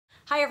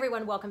Hi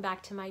everyone, welcome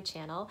back to my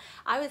channel.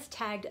 I was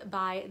tagged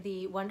by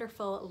the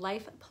wonderful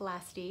Life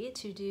Plasty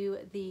to do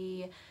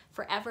the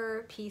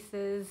forever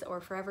pieces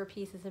or forever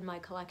pieces in my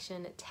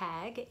collection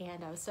tag,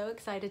 and I was so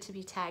excited to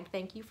be tagged.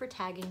 Thank you for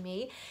tagging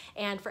me.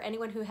 And for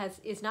anyone who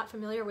is not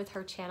familiar with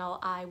her channel,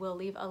 I will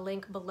leave a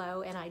link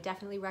below, and I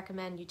definitely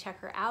recommend you check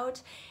her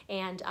out.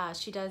 And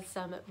she does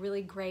some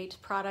really great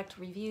product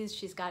reviews.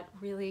 She's got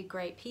really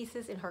great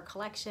pieces in her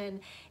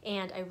collection,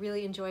 and I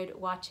really enjoyed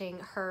watching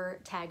her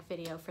tag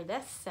video for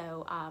this,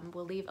 so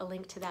we'll leave a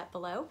link to that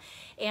below.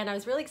 And I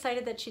was really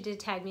excited that she did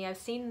tag me. I've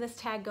seen this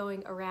tag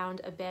going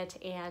around a bit,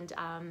 and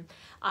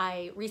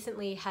I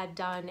recently had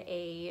done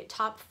a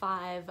top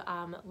 5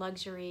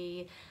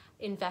 luxury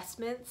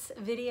investments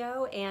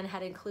video and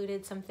had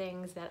included some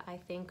things that I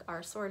think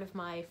are sort of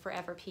my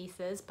forever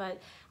pieces,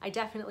 but I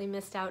definitely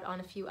missed out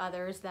on a few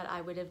others that I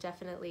would have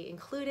definitely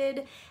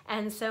included.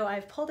 And so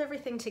I've pulled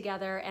everything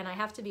together, and I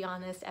have to be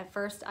honest, at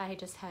first I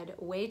just had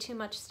way too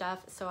much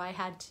stuff, so I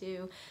had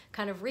to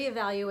kind of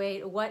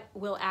reevaluate what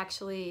will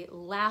actually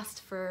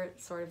last for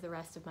sort of the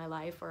rest of my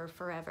life or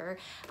forever,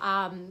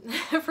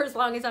 for as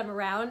long as I'm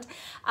around.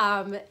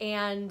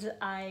 And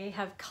I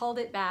have culled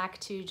it back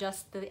to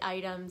just the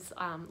items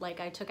like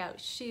I took out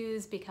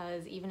shoes,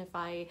 because even if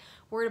I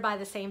were to buy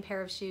the same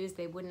pair of shoes,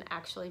 they wouldn't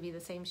actually be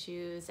the same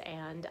shoes,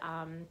 and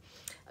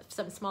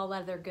some small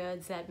leather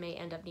goods that may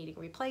end up needing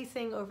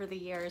replacing over the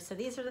years. So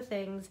these are the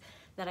things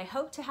that I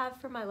hope to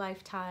have for my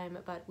lifetime,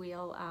 but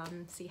we'll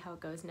see how it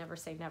goes. Never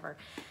say never.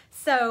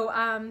 So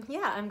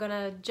yeah, I'm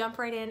gonna jump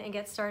right in and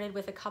get started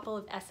with a couple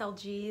of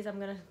SLGs. I'm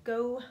gonna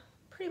go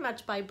pretty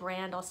much by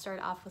brand. I'll start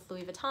off with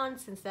Louis Vuitton,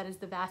 since that is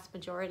the vast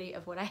majority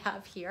of what I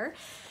have here.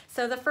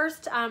 So the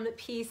first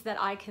piece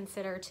that I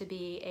consider to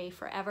be a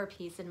forever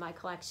piece in my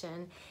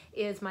collection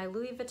is my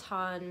Louis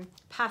Vuitton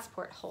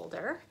passport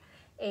holder.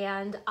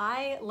 And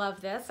I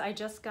love this. I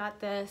just got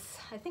this,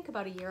 I think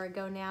about a year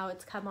ago now.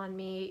 It's come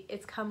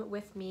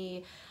with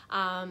me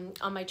on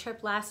my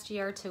trip last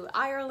year to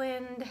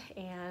Ireland.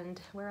 And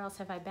where else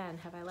have I been?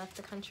 Have I left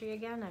the country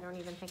again? I don't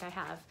even think I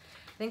have.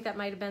 I think that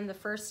might have been the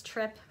first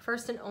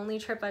and only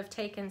trip I've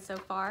taken so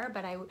far,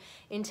 but I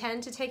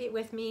intend to take it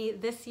with me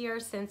this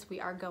year since we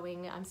are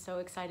going. I'm so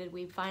excited.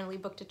 We finally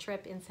booked a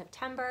trip in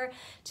September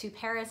to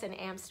Paris and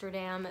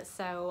Amsterdam,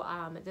 so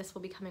this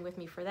will be coming with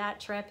me for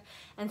that trip.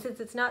 And since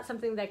it's not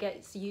something that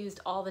gets used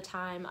all the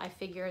time, I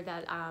figure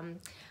that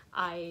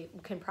I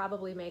can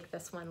probably make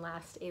this one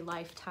last a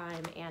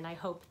lifetime, and I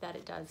hope that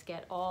it does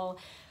get all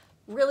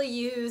really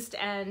used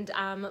and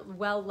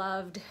well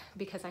loved,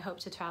 because I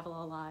hope to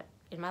travel a lot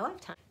in my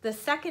lifetime. The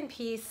second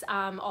piece,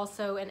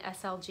 also an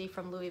SLG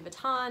from Louis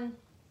Vuitton,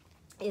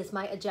 is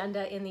my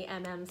agenda in the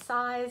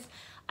size.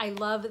 I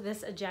love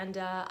this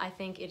agenda. I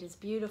think it is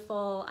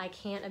beautiful. I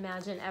can't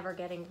imagine ever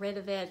getting rid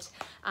of it.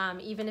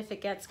 Even if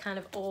it gets kind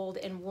of old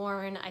and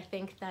worn, I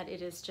think that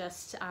it is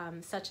just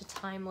such a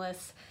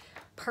timeless,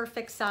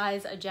 perfect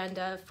size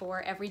agenda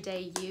for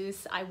everyday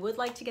use. I would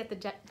like to get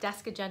the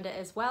desk agenda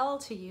as well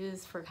to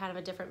use for kind of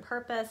a different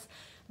purpose,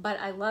 but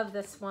I love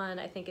this one.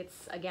 I think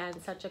it's, again,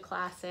 such a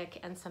classic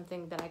and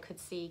something that I could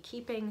see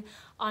keeping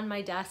on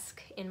my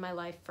desk in my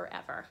life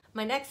forever.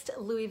 My next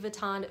Louis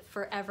Vuitton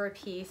forever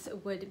piece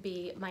would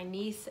be my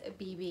niece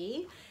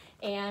BB.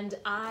 And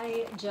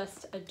I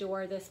just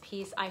adore this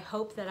piece. I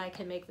hope that I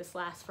can make this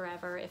last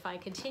forever. If I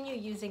continue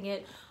using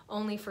it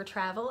only for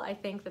travel, I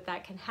think that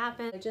that can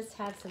happen. I just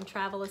have some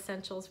travel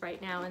essentials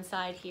right now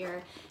inside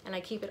here, and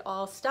I keep it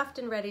all stuffed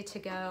and ready to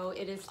go.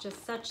 It is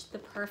just such the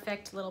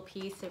perfect little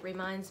piece. It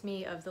reminds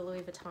me of the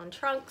Louis Vuitton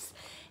trunks,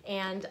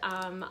 and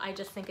I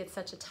just think it's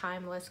such a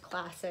timeless,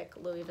 classic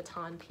Louis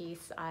Vuitton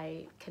piece.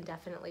 I can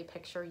definitely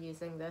picture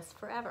using this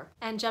forever.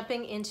 And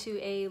jumping into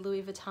a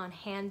Louis Vuitton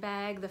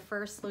handbag, the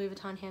first Louis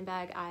Vuitton handbag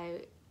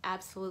I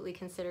absolutely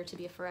consider to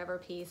be a forever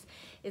piece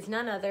is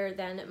none other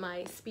than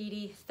my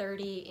Speedy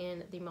 30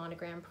 in the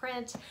Monogram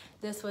print.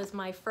 This was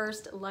my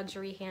first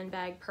luxury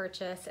handbag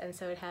purchase, and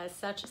so it has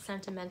such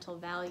sentimental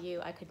value.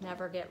 I could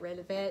never get rid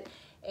of it,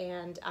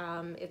 and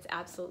it's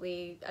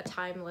absolutely a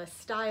timeless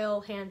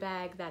style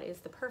handbag that is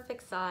the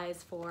perfect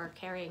size for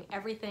carrying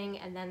everything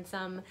and then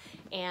some,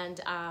 and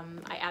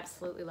I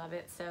absolutely love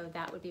it. So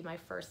that would be my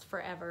first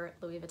forever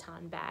Louis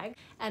Vuitton bag.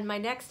 And my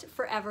next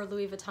forever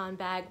Louis Vuitton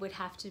bag would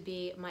have to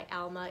be my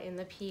Alma in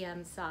the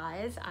PM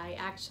size. I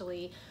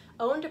actually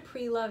owned a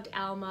pre-loved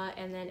Alma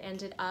and then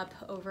ended up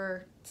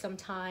over some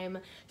time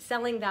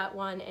selling that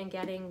one and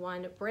getting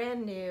one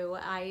brand new.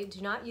 I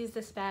do not use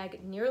this bag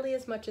nearly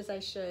as much as I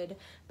should,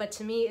 but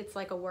to me it's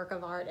like a work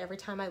of art every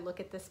time I look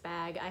at this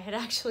bag. I had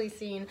actually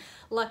seen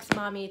Lux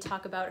Mommy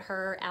talk about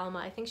her Alma.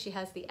 I think she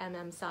has the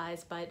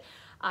size, but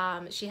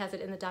she has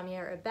it in the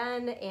Damier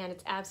Ebene, and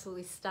it's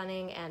absolutely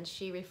stunning, and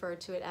she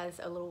referred to it as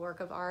a little work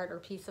of art or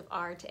piece of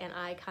art, and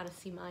I kind of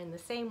see mine the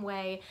same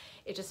way.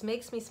 It just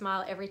makes me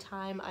smile every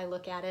time I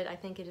look at it. I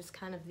think it is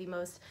kind of the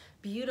most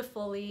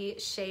beautifully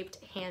shaped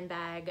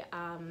handbag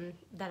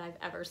that I've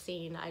ever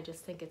seen. I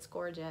just think it's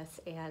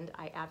gorgeous, and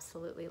I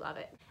absolutely love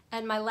it.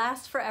 And my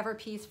last forever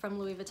piece from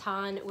Louis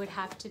Vuitton would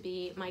have to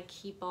be my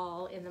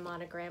Keepall in the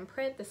monogram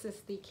print. This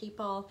is the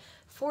Keepall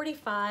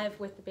 45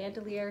 with the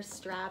bandolier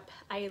strap.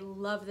 I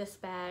love this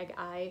bag.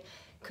 I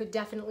could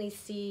definitely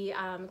see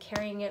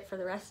carrying it for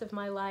the rest of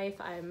my life.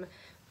 I'm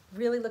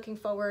really looking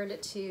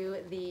forward to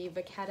the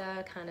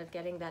vachetta, kind of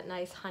getting that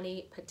nice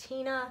honey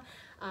patina.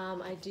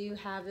 I do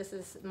have, this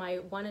is my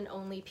one and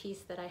only piece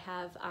that I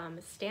have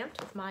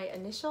stamped with my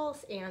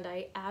initials, and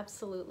I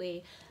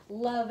absolutely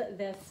love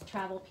this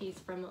travel piece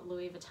from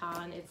Louis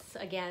Vuitton. It's,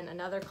 again,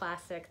 another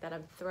classic that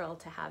I'm thrilled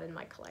to have in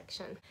my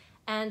collection.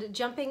 And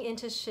jumping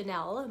into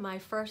Chanel, my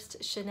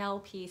first Chanel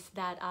piece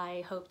that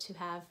I hope to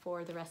have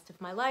for the rest of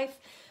my life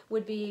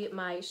would be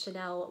my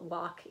Chanel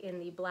Walk in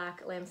the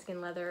black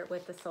lambskin leather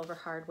with the silver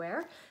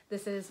hardware.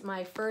 This is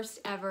my first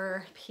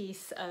ever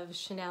piece of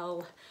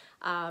Chanel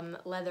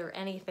leather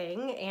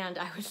anything, and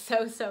I was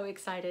so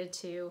excited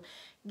to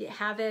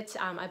have it.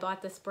 I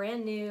bought this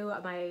brand new.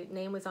 My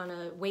name was on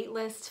a wait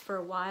list for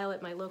a while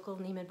at my local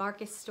Neiman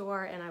Marcus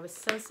store, and I was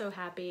so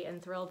happy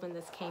and thrilled when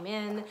this came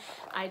in.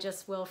 I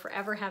just will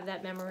forever have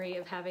that memory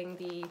of having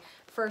the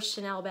first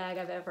Chanel bag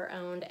I've ever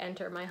owned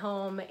enter my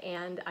home,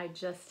 and I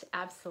just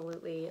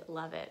absolutely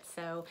love it.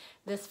 So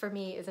this for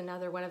me is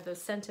another one of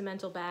those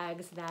sentimental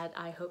bags that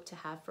I hope to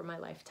have for my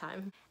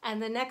lifetime.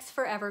 And the next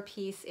forever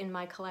piece in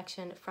my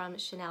collection from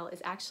Chanel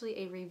is actually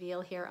a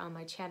reveal here on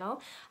my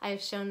channel. I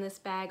have shown this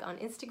bag on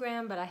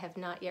Instagram, but I have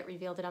not yet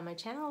revealed it on my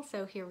channel,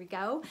 so here we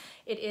go.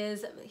 It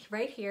is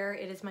right here.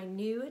 It is my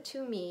new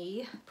to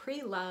me,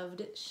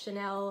 pre-loved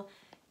Chanel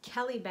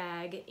Kelly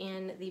bag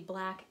in the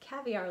black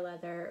caviar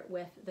leather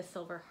with the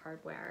silver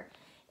hardware.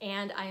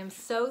 And I am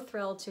so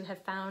thrilled to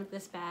have found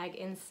this bag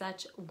in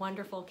such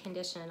wonderful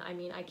condition. I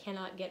mean, I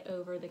cannot get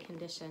over the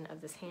condition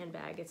of this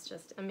handbag. It's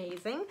just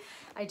amazing.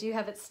 I do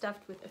have it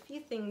stuffed with a few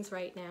things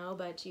right now,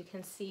 but you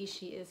can see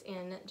she is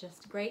in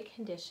just great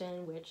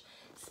condition, which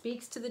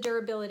speaks to the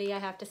durability, I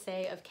have to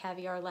say, of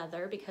caviar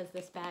leather, because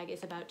this bag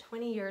is about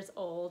 20 years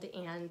old,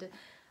 and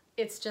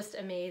it's just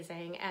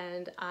amazing.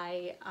 And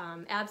I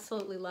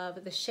absolutely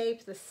love the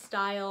shape, the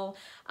style.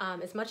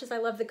 As much as I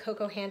love the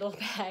Coco handled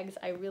bags,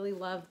 I really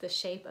love the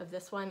shape of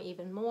this one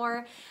even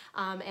more.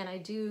 And I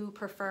do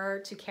prefer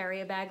to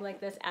carry a bag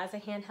like this as a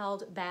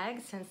handheld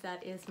bag, since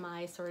that is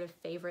my sort of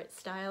favorite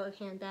style of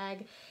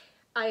handbag.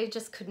 I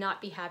just could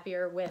not be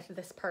happier with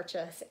this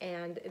purchase,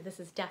 and this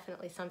is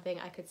definitely something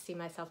I could see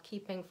myself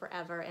keeping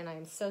forever, and I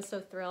am so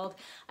thrilled.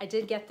 I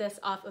did get this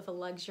off of a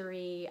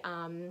luxury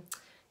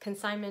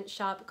consignment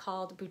shop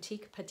called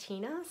Boutique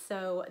Patina,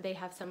 so they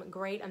have some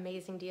great,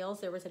 amazing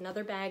deals. There was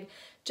another bag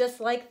just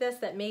like this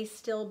that may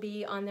still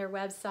be on their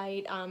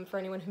website for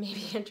anyone who may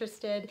be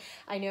interested.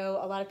 I know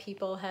a lot of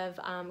people have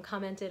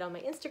commented on my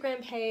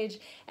Instagram page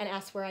and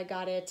asked where I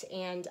got it,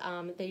 and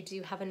they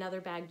do have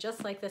another bag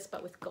just like this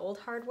but with gold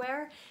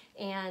hardware,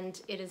 and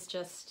it is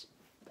just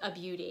a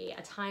beauty,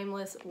 a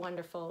timeless,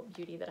 wonderful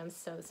beauty that I'm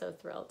so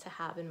thrilled to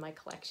have in my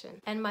collection.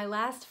 And my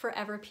last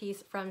forever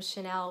piece from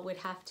Chanel would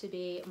have to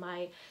be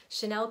my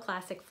Chanel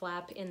Classic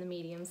Flap in the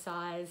medium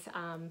size,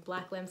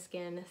 black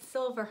lambskin,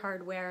 silver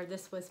hardware.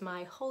 This was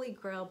my holy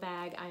grail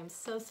bag. I am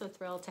so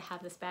thrilled to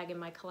have this bag in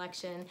my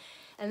collection.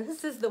 And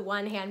this is the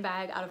one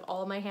handbag out of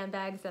all my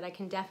handbags that I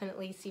can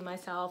definitely see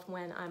myself,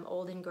 when I'm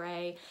old and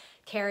gray,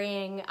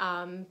 carrying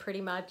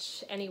pretty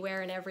much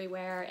anywhere and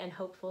everywhere, and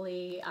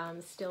hopefully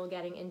still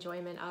getting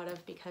enjoyment out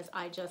of, because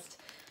I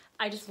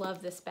just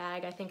love this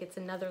bag. I think it's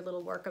another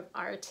little work of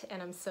art,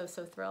 and I'm so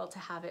thrilled to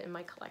have it in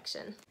my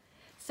collection.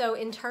 So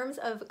in terms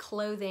of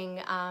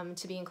clothing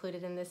to be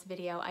included in this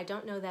video, I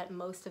don't know that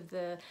most of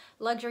the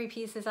luxury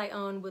pieces I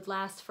own would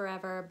last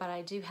forever, but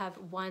I do have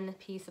one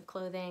piece of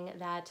clothing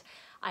that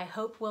I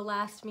hope will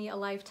last me a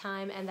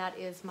lifetime, and that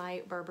is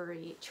my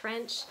Burberry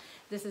trench.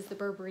 This is the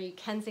Burberry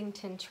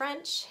Kensington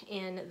trench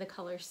in the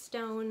color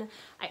stone.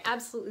 I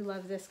absolutely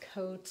love this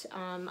coat.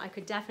 I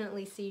could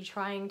definitely see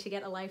trying to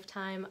get a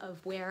lifetime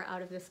of wear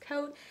out of this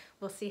coat.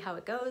 We'll see how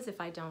it goes if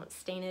I don't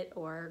stain it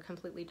or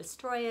completely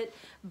destroy it,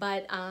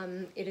 but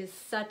it is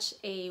such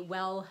a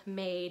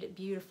well-made,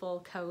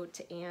 beautiful coat,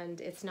 and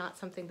it's not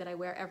something that I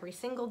wear every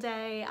single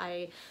day.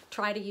 I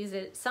try to use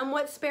it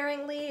somewhat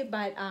sparingly,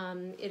 but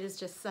it is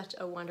just such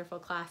a wonderful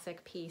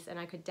classic piece, and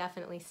I could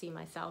definitely see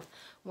myself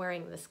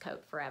wearing this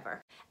coat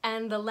forever.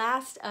 And the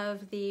last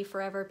of the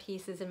forever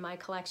pieces in my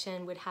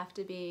collection would have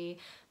to be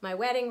my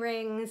wedding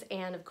rings,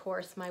 and of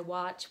course my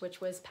watch,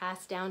 which was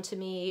passed down to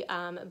me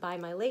by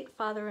my late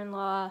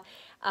father-in-law,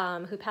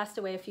 who passed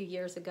away a few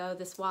years ago.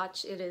 This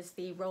watch, it is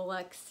the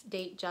Rolex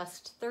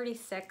Datejust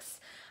 36,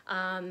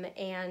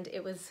 and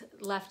it was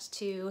left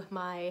to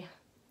my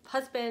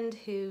husband,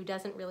 who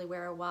doesn't really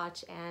wear a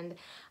watch, and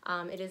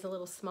it is a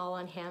little small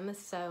on him,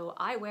 so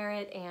I wear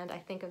it, and I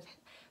think of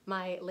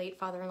my late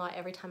father-in-law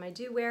every time I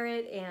do wear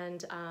it,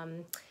 and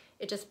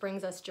it just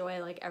brings us joy.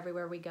 Like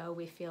everywhere we go,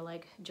 we feel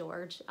like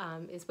George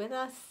is with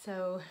us.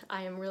 So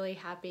I am really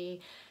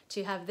happy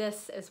to have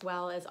this, as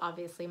well as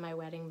obviously my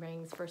wedding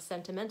rings for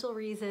sentimental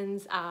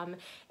reasons.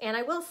 And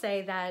I will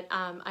say that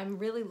I'm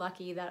really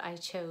lucky that I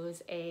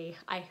chose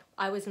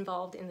I was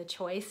involved in the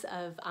choice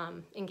of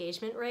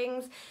engagement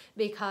rings,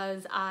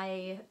 because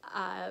I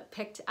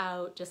picked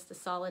out just a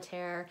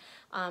solitaire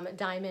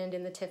diamond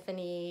in the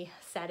Tiffany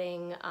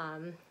setting.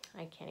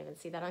 I can't even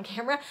see that on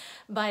camera,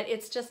 but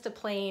it's just a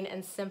plain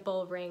and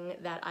simple ring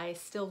that I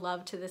still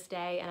love to this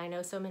day. And I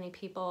know so many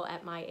people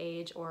at my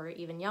age or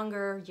even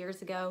younger,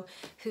 years ago,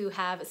 who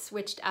have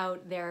switched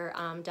out their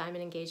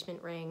diamond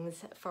engagement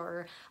rings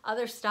for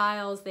other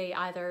styles. They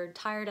either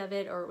tired of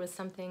it or it was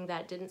something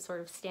that didn't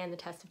sort of stand the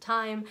test of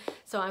time.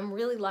 So I'm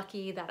really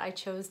lucky that I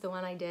chose the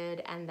one I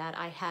did and that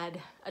I had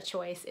a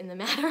choice in the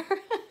matter.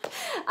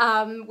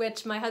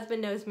 Which my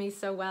husband knows me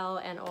so well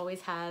and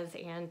always has,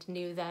 and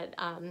knew that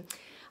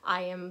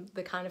I am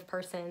the kind of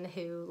person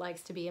who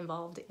likes to be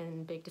involved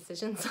in big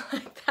decisions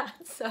like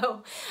that.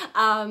 So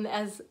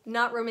as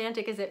not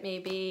romantic as it may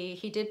be,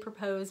 he did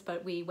propose,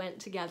 but we went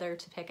together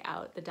to pick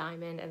out the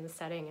diamond and the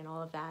setting and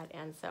all of that.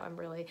 And so I'm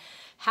really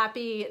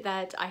happy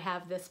that I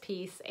have this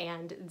piece,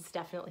 and it's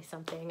definitely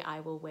something I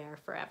will wear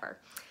forever.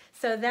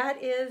 So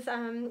that is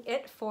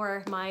it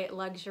for my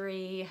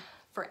luxury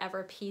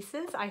forever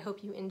pieces. I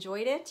hope you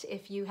enjoyed it.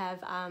 If you have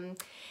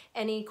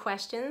any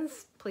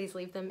questions, please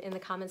leave them in the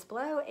comments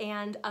below.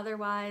 And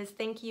otherwise,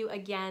 thank you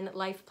again,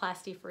 Life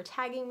Plasty, for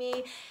tagging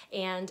me.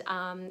 And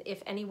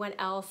if anyone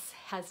else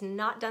has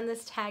not done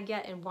this tag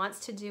yet and wants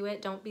to do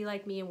it, don't be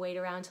like me and wait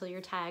around till you're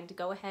tagged.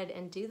 Go ahead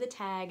and do the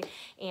tag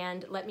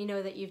and let me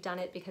know that you've done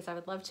it, because I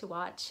would love to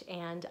watch.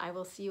 And I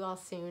will see you all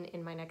soon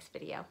in my next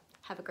video.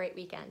 Have a great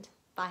weekend.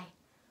 Bye.